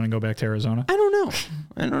turn around and go back to Arizona? I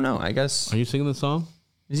don't know. I guess. Are you singing the song?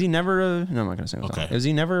 Is he never no, I'm not going to sing the song. Is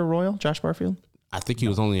he never a Royal, Josh Barfield? I think he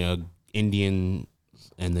was only a Indian,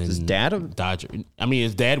 and then his dad a Dodger.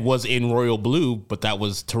 His dad was in Royal Blue, but that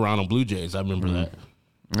was Toronto Blue Jays. I remember that.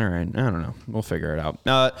 All right. I don't know. We'll figure it out.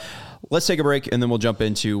 Let's take a break, and then we'll jump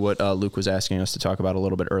into what Luke was asking us to talk about a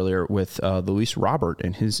little bit earlier with Luis Robert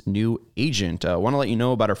and his new agent. I want to let you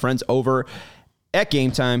know about our friends over at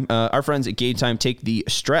Game Time. Our friends at Game Time take the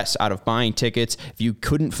stress out of buying tickets. If you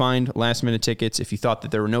couldn't find last minute tickets, if you thought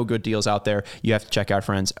that there were no good deals out there, you have to check our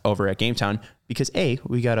friends over at Game Time, because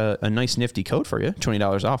we got a nice nifty code for you,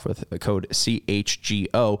 $20 off with the code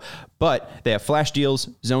CHGO. But they have flash deals,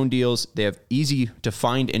 zone deals. They have easy to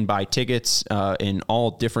find and buy tickets in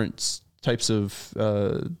all different types of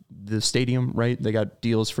the stadium, right? They got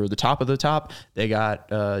deals for the top of the top. They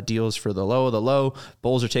got deals for the low of the low.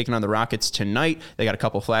 Bulls are taking on the Rockets tonight. They got a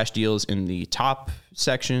couple flash deals in the top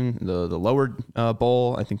section, the lower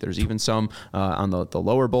bowl. I think there's even some on the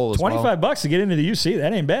lower bowl as well. $25 to get into the UC.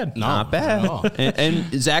 That ain't bad. Not bad.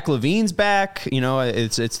 And Zach LaVine's back.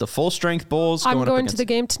 It's the full strength Bulls. I'm going to the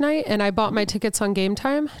game tonight, and I bought my tickets on Game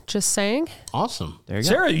Time. Just saying. Awesome. There you go.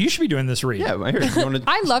 Sarah, you should be doing this read. Yeah, I heard.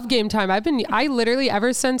 I love Game Time. I literally,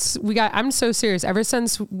 ever since I'm so serious, ever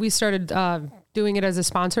since we started doing it as a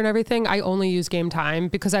sponsor and everything, I only use Game Time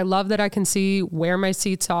because I love that I can see where my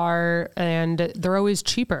seats are, and they're always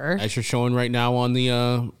cheaper. As you're showing right now on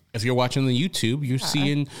the, if you're watching the YouTube, you're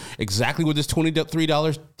seeing exactly what this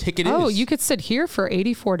 $23 ticket is. Oh, you could sit here for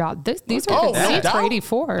 $84. These are good seats for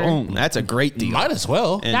 $84. Boom, that's a great deal. Might as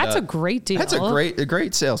well. And, that's a great deal. That's a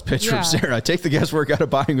great sales pitch from Sarah. Take the guesswork out of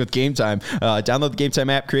buying with Game Time. Download the Game Time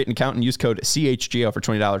app, create an account, and use code CHGO for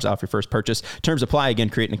 $20 off your first purchase. Terms apply. Again,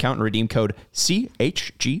 create an account and redeem code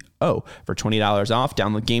CHGO for $20 off.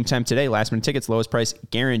 Download Game Time today. Last minute tickets, lowest price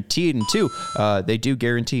guaranteed. And two, they do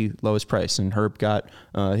guarantee lowest price. And Herb got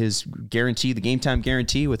his guarantee, the Game Time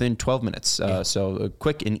guarantee, within 12 minutes. So a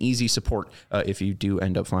quick and easy support if you do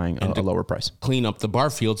end up flying a lower price. Clean up the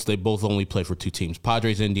Barfields. They both only play for two teams,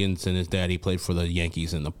 Padres, Indians, and his daddy played for the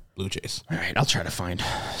Yankees and the Blue Jays. All right, I'll try to find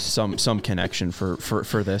some connection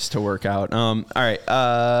for this to work out. All right,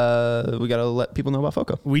 we got to let people know about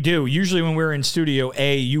FOCO. We do. Usually when we're in Studio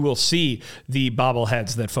A, you will see the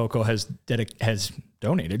bobbleheads that FOCO has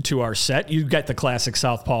donated to our set. You've got the classic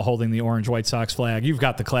Southpaw holding the orange White Sox flag. You've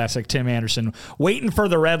got the classic Tim Anderson waiting for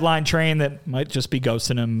the red line train that might just be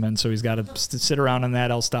ghosting him, and so he's got to sit around on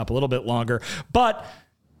that. I'll stop a little bit longer. But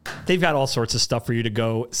They've got all sorts of stuff for you to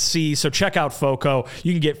go see. So check out FOCO.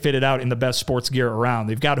 You can get fitted out in the best sports gear around.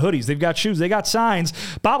 They've got hoodies, they've got shoes, they got signs,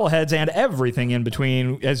 bobbleheads, and everything in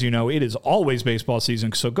between. As you know, it is always baseball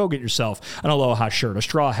season, so go get yourself an Aloha shirt, a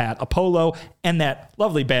straw hat, a polo, and that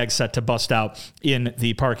lovely bag set to bust out in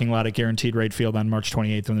the parking lot at Guaranteed Rate Field on March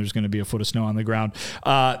 28th when there's going to be a foot of snow on the ground.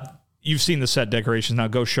 You've seen the set decorations. Now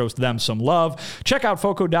go show them some love. Check out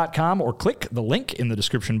FOCO.com or click the link in the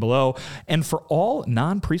description below. And for all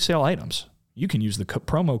non-presale items, you can use the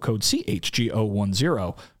promo code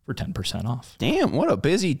CHGO10 for 10% off. Damn, what a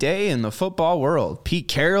busy day in the football world. Pete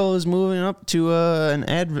Carroll is moving up to an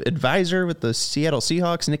advisor with the Seattle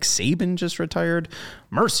Seahawks. Nick Saban just retired.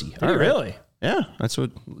 Mercy. All right. Really? Yeah, that's what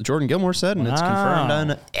Jordan Gilmore said, and it's confirmed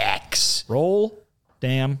on X. Roll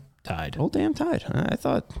damn Tide. Old damn Tide. I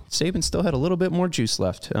thought Saban still had a little bit more juice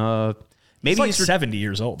left. Maybe he's 70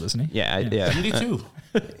 years old, isn't he? Yeah. 72.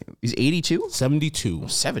 He's 82? 72.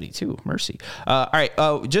 72. Mercy. All right.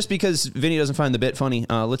 Just because Vinny doesn't find the bit funny,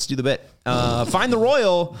 let's do the bit. Find the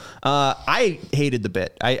Royal. I hated the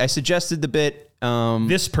bit. I suggested the bit.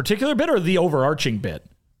 This particular bit or the overarching bit?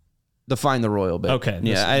 The Find the Royal bit. Okay.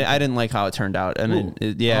 Yeah, I didn't like how it turned out. And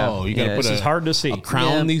you got to put this is hard to see. A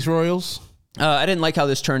crown on these Royals? I didn't like how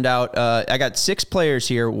this turned out. I got 6 players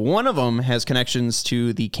here. One of them has connections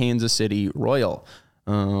to the Kansas City Royal.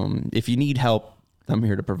 If you need help, I'm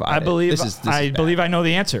here to provide. I believe. I believe I know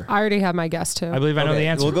the answer. I already have my guess too. I believe I know the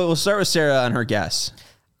answer. We'll start with Sarah on her guess.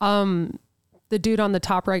 The dude on the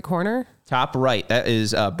top right corner. Top right. That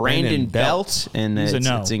is Brandon Belt, and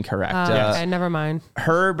it's incorrect. Okay, never mind.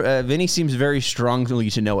 Herb, Vinny seems very strongly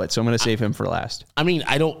to know it, so I'm going to save him for last. I mean,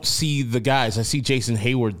 I don't see the guys. I see Jason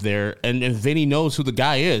Hayward there, and Vinny knows who the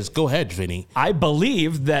guy is. Go ahead, Vinny. I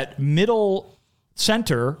believe that middle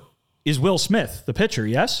center is Will Smith, the pitcher,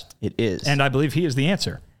 yes? It is. And I believe he is the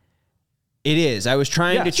answer. It is. I was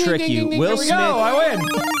trying to trick you. Will Smith I win.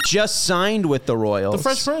 just signed with the Royals. The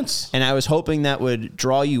Fresh Prince. And I was hoping that would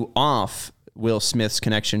draw you off Will Smith's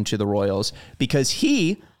connection to the Royals because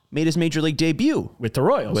he made his major league debut with the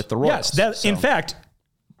Royals. Yes, in fact,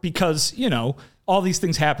 because, all these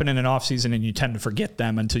things happen in an offseason and you tend to forget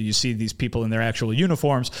them until you see these people in their actual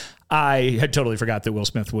uniforms. I had totally forgot that Will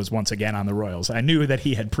Smith was once again on the Royals. I knew that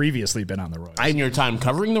he had previously been on the Royals. In your time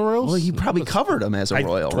covering the Royals? Well, you probably covered him as a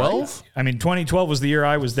Royal, 12? Right? I mean, 2012 was the year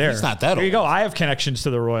I was there. He's not that old. There you go. I have connections to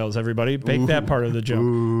the Royals, everybody. Bake that part of the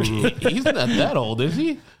joke. He's not that old, is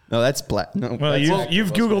he? No, that's black. No, well,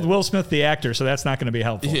 you've Googled Will Smith, the actor, so that's not going to be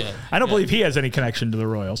helpful. Yeah, I don't believe he has any connection to the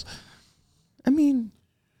Royals. I mean...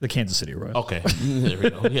 The Kansas City Royals. Okay. There we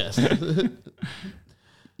go. Yes.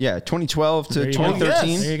 Yeah, 2012 to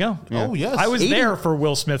 2013. There you go. Yeah. Oh, yes. I was there for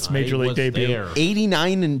Will Smith's major league debut. There.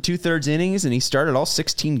 89 and 2/3 innings, and he started all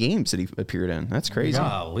 16 games that he appeared in. That's crazy.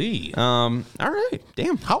 Golly. All right.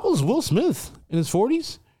 Damn. How old is Will Smith? In his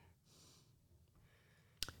 40s?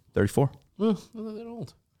 34. Not that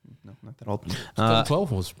old. No, not that old.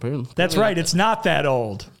 2012 was apparently. That's right. It's not that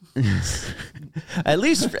old. At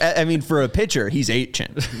least, I mean, for a pitcher, he's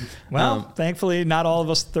ancient. Well, thankfully, not all of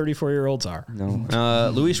us 34-year-olds are.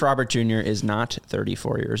 No. Luis Robert Jr. is not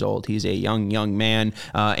 34 years old. He's a young man,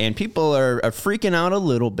 and people are freaking out a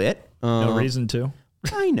little bit. No reason to.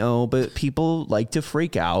 I know, but people like to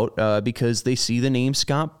freak out because they see the name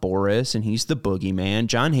Scott Boras, and he's the boogeyman.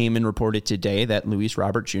 John Heyman reported today that Luis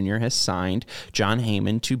Robert Jr. has signed John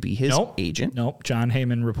Heyman to be his agent. Nope, John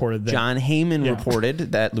Heyman reported that. John Heyman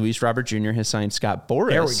reported that Luis Robert Jr. has signed Scott Boras.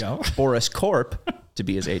 There we go. Boras Corp. To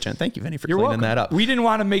be his agent. Thank you, Vinny, for cleaning that up. We didn't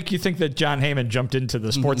want to make you think that John Heyman jumped into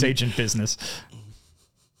the sports agent business.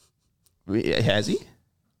 Has he?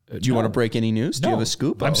 Do you want to break any news? Do you have a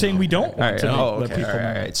scoop? I'm saying we don't want to let people know.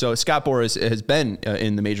 All right. So Scott Boras has been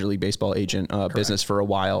in the Major League Baseball agent business for a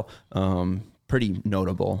while. Pretty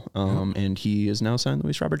notable. And he is now signed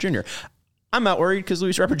Luis Robert Jr. I'm not worried because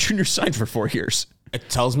Luis Robert Jr. signed for 4 years. It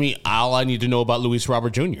tells me all I need to know about Luis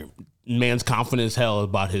Robert Jr. Man's confident as hell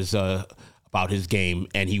about his game,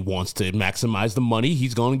 and he wants to maximize the money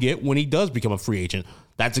he's going to get when he does become a free agent.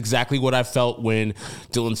 That's exactly what I felt when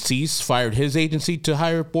Dylan Cease fired his agency to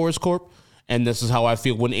hire Boras Corp. And this is how I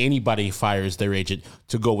feel when anybody fires their agent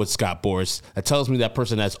to go with Scott Boras. That tells me that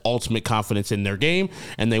person has ultimate confidence in their game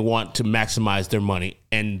and they want to maximize their money.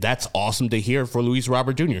 And that's awesome to hear for Luis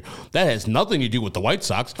Robert Jr. That has nothing to do with the White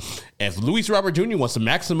Sox. If Luis Robert Jr. wants to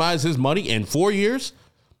maximize his money in 4 years,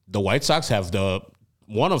 the White Sox have the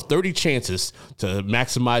one of 30 chances to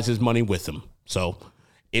maximize his money with him. So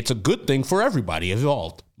it's a good thing for everybody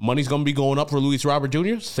involved. Money's going to be going up for Luis Robert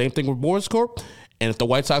Jr. Same thing with Boras Corp. And if the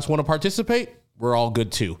White Sox want to participate, we're all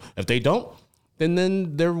good too. If they don't,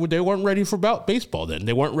 then they weren't ready for baseball then.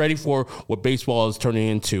 They weren't ready for what baseball is turning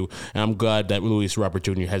into. And I'm glad that Luis Robert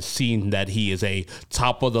Jr. has seen that he is a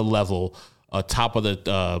top of the level, top of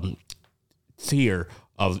the tier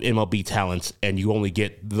of MLB talents, and you only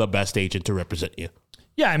get the best agent to represent you.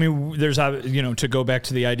 Yeah, I mean, there's, to go back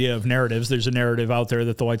to the idea of narratives, there's a narrative out there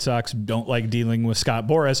that the White Sox don't like dealing with Scott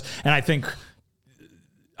Boras. And I think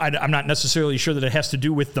I'm not necessarily sure that it has to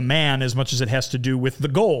do with the man as much as it has to do with the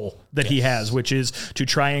goal that he has, which is to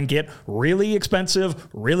try and get really expensive,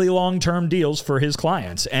 really long-term deals for his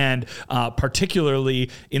clients. And particularly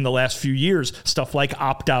in the last few years, stuff like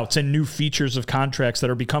opt-outs and new features of contracts that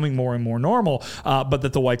are becoming more and more normal, but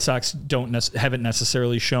that the White Sox haven't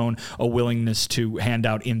necessarily shown a willingness to hand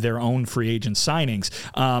out in their own free agent signings.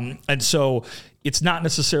 And so it's not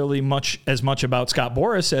necessarily as much about Scott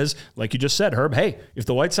Boras as, like you just said, Herb, hey, if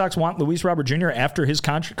the White Sox want Luis Robert Jr. after his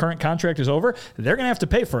current contract is over, they're going to have to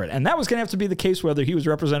pay for it. And that was going to have to be the case whether he was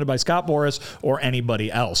represented by Scott Boras or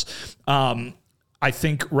anybody else. I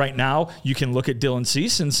think right now you can look at Dylan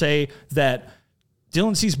Cease and say that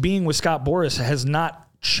Dylan Cease being with Scott Boras has not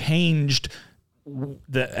changed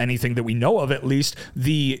anything that we know of, at least,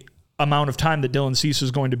 the amount of time that Dylan Cease is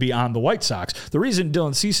going to be on the White Sox. The reason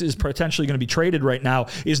Dylan Cease is potentially going to be traded right now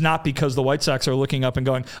is not because the White Sox are looking up and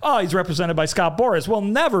going, oh, he's represented by Scott Boras, we'll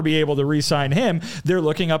never be able to re-sign him. They're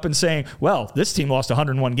looking up and saying, well, this team lost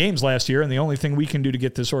 101 games last year, and the only thing we can do to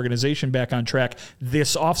get this organization back on track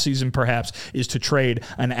this offseason perhaps is to trade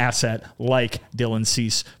an asset like Dylan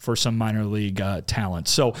Cease for some minor league talent.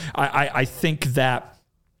 So I think that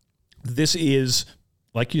this is,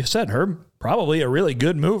 like you said, Herb, probably a really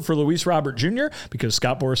good move for Luis Robert Jr. because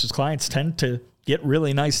Scott Boras' clients tend to get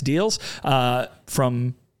really nice deals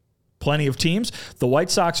from plenty of teams. The White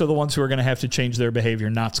Sox are the ones who are going to have to change their behavior,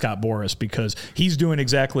 not Scott Boras, because he's doing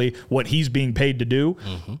exactly what he's being paid to do.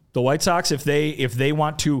 Mm-hmm. The White Sox, if they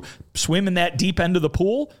want to swim in that deep end of the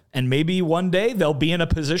pool, and maybe one day they'll be in a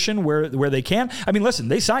position where they can. I mean, listen,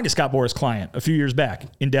 they signed a Scott Boras client a few years back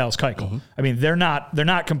in Dallas Keuchel. Mm-hmm. I mean, they're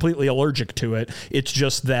not completely allergic to it. It's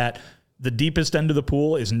just that the deepest end of the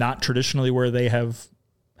pool is not traditionally where they have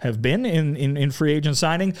been in free agent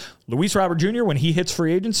signing. Luis Robert Jr., when he hits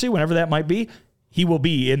free agency, whenever that might be, he will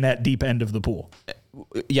be in that deep end of the pool.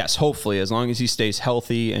 Yes, hopefully, as long as he stays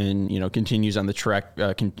healthy and continues on the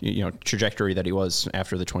trajectory that he was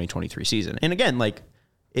after the 2023 season. And again, like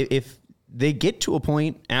if they get to a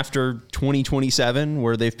point after 2027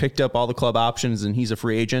 where they've picked up all the club options and he's a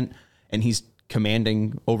free agent and he's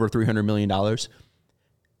commanding over $300 million,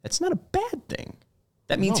 that's not a bad thing.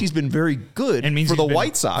 That means he's been very good for the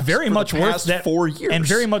White Sox very for much the past worth that 4 years. And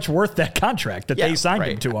very much worth that contract that they signed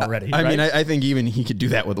him to already. I mean, I think even he could do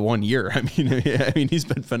that with 1 year. I mean, he's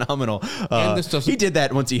been phenomenal. He did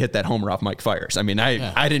that once he hit that homer off Mike Fiers. I mean,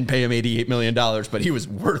 I didn't pay him $88 million, but he was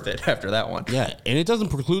worth it after that one. Yeah, and it doesn't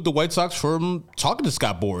preclude the White Sox from talking to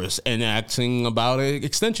Scott Boras and asking about an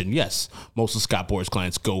extension. Yes, most of Scott Boras'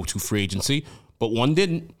 clients go to free agency, but one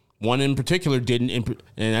didn't. One in particular didn't, and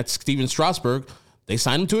that's Steven Strasburg. They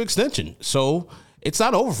signed him to extension. So it's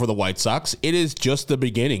not over for the White Sox. It is just the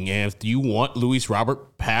beginning. And if you want Luis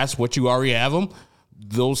Robert past what you already have him,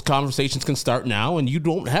 those conversations can start now. And you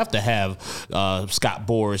don't have to have Scott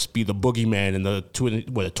Boras be the boogeyman in the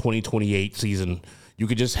 2028 season. You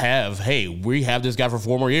could just have, hey, we have this guy for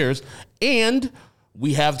 4 more years, and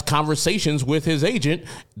we have conversations with his agent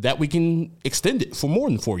that we can extend it for more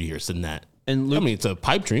than 4 years than that. And Luke, I mean, it's a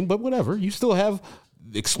pipe dream, but whatever. You still have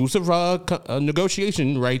exclusive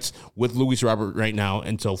negotiation rights with Luis Robert right now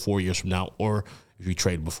until 4 years from now, or if you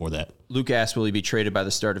trade before that. Luke asked, will he be traded by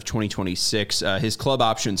the start of 2026? His club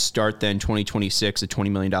options start then 2026, a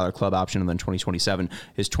 $20 million club option, and then 2027,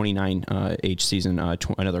 his 29-age season,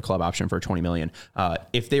 another club option for $20 million.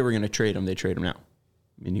 If they were going to trade him, they trade him now.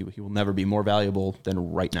 I mean, he will never be more valuable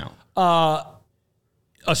than right now.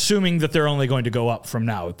 Assuming that they're only going to go up from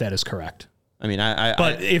now, that is correct. I mean,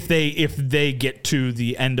 if they get to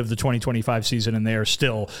the end of the 2025 season and they are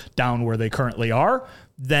still down where they currently are,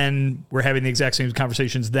 then we're having the exact same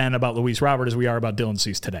conversations then about Luis Robert as we are about Dylan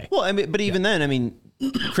Cease today. Well, I mean, but even then, I mean,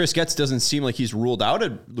 Chris Getz doesn't seem like he's ruled out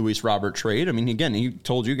a Luis Robert trade. I mean, again, he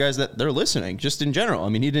told you guys that they're listening, just in general. I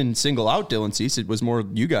mean, he didn't single out Dylan Cease. It was more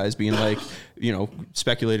you guys being like,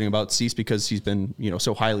 speculating about Cease because he's been,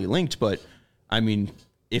 so highly linked. But, I mean,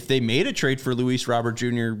 if they made a trade for Luis Robert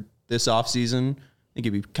Jr. this offseason, I think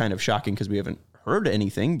it'd be kind of shocking because we haven't heard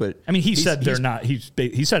anything. But I mean, he said they're not. He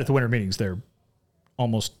said at the winter meetings they're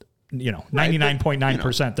almost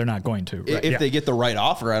 99.9% they're not going to. Right? If they get the right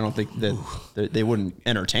offer, I don't think that they wouldn't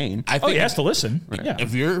entertain. I think he has to listen. Right. Yeah.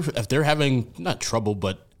 If they're having not trouble,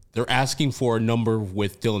 but they're asking for a number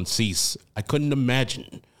with Dylan Cease. I couldn't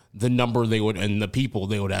imagine the number they would and the people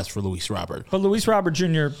they would ask for Luis Robert. But Luis Robert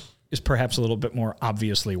Jr. is perhaps a little bit more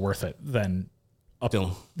obviously worth it than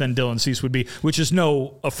Dylan Cease would be, which is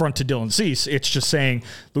no affront to Dylan Cease. It's just saying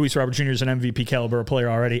Luis Robert Jr. is an MVP caliber player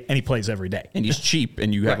already, and he plays every day. And he's cheap,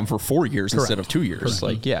 and you have him for 4 years instead of 2 years.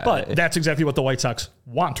 Like, yeah. But that's exactly what the White Sox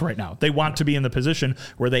want right now. They want to be in the position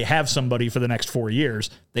where they have somebody for the next 4 years.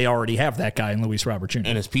 They already have that guy in Luis Robert Jr.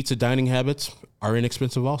 And his pizza dining habits are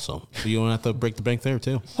inexpensive also. So you don't have to break the bank there,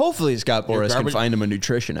 too. Hopefully Scott Boras can find him a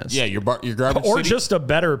nutritionist. Yeah, your garbage or city, just a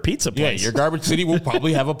better pizza place. Yeah, your garbage city will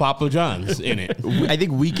probably have a Papa John's in it. I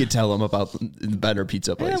think we could tell him about better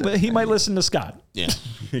pizza places. Yeah, but he might listen to Scott. Yeah,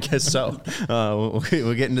 I guess so.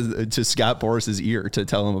 We'll get into Scott Boras' ear to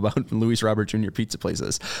tell him about Luis Robert Jr. pizza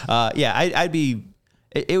places.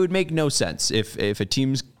 It would make no sense if a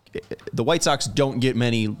team's the White Sox don't get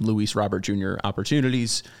many Luis Robert Jr.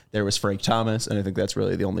 opportunities. There was Frank Thomas, and I think that's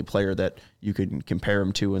really the only player that you could compare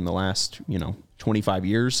him to in the last 25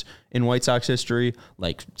 years in White Sox history.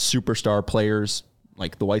 Like superstar players,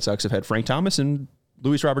 like the White Sox have had Frank Thomas and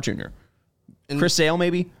Luis Robert Jr. And Chris Sale,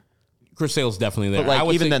 maybe. Chris Sale's definitely there.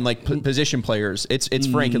 But even then, position players, it's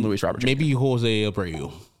Frank and Luis Robert Jr. Maybe Jose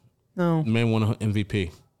Abreu. No, the man won an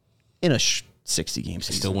MVP in a 60-game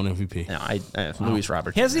season. Still won MVP. No, Luis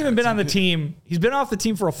Robert. He hasn't even been on the team. He's been off the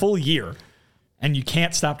team for a full year, and you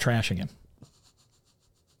can't stop trashing him.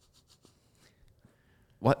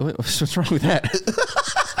 What's wrong with that?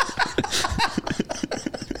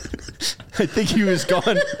 I think he was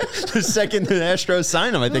gone the second the Astros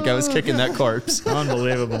signed him. I think I was kicking that corpse.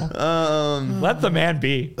 Unbelievable. Let the man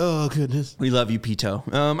be. Oh, goodness. We love you, Pito.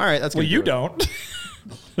 All right, that's good. Well, you don't.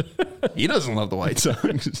 He doesn't love the White Sox.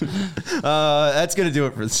 That's going to do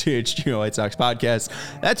it for the CHGO White Sox podcast.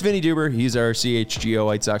 That's Vinny Duber. He's our CHGO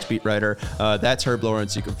White Sox beat writer. That's Herb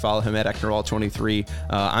Lawrence. You can follow him at Ecknerall23.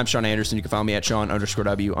 I'm Sean Anderson. You can follow me at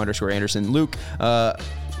Sean_W_Anderson. Luke,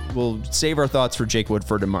 we'll save our thoughts for Jake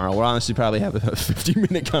Woodford tomorrow. We'll honestly probably have a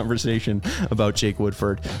 50-minute conversation about Jake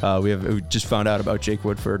Woodford. We just found out about Jake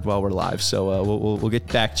Woodford while we're live, so we'll get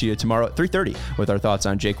back to you tomorrow at 3:30 with our thoughts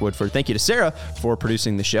on Jake Woodford. Thank you to Sarah for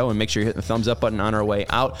producing the show, and make sure you hit the thumbs up button on our way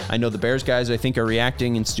out. I know the Bears guys, I think, are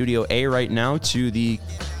reacting in Studio A right now to the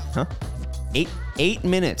 8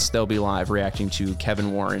 minutes they'll be live reacting to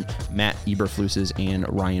Kevin Warren, Matt Eberflus's, and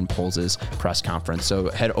Ryan Poles' press conference. So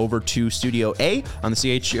head over to Studio A on the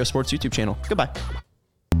CHGO Sports YouTube channel. Goodbye.